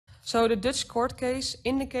So the Dutch court case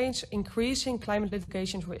indicates increasing climate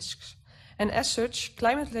litigation risks. And as such,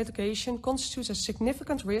 climate litigation constitutes a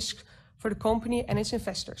significant risk for the company and its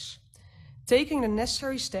investors. Taking the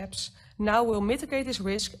necessary steps now will mitigate this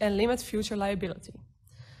risk and limit future liability.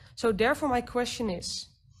 So therefore my question is,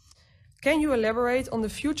 can you elaborate on the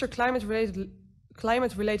future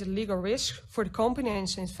climate-related legal risk for the company and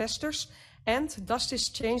its investors, and does this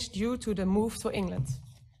change due to the move to England?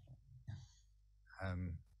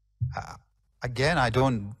 Again, I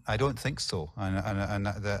don't think so,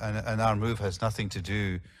 and our move has nothing to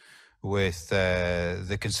do with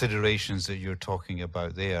the considerations that you're talking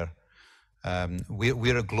about there.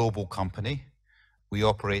 We're a global company. We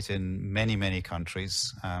operate in many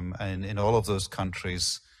countries, and in all of those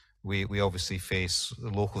countries, we obviously face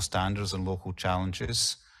local standards and local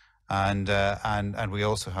challenges, and we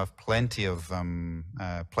also have plenty of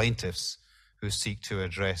plaintiffs who seek to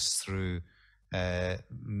address through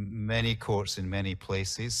many courts in many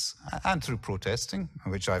places, and through protesting,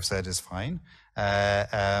 which I've said is fine,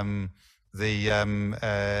 the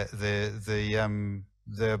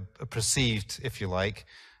perceived, if you like,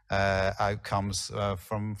 outcomes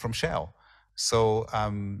from Shell. So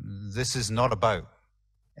this is not about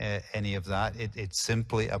any of that. It's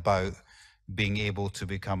simply about being able to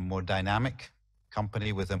become a more dynamic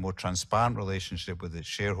company with a more transparent relationship with its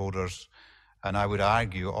shareholders. And I would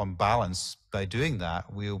argue, on balance, by doing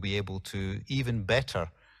that, we'll be able to even better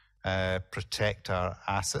protect our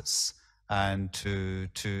assets and to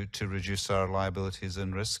reduce our liabilities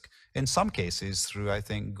and risk, in some cases through, I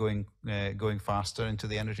think, going faster into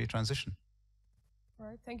the energy transition. All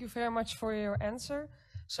right, thank you very much for your answer.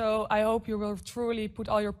 So I hope you will truly put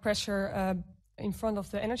all your pressure in front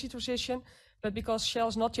of the energy transition. But because Shell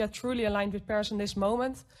is not yet truly aligned with Paris in this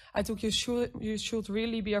moment, I think you should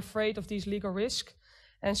really be afraid of these legal risks.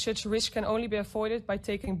 And such risk can only be avoided by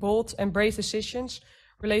taking bold and brave decisions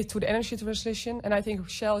related to the energy transition. And I think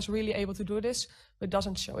Shell is really able to do this, but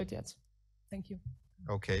doesn't show it yet. Thank you.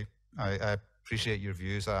 Okay, I appreciate your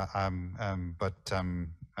views, but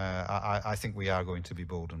I think we are going to be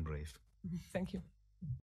bold and brave. Thank you.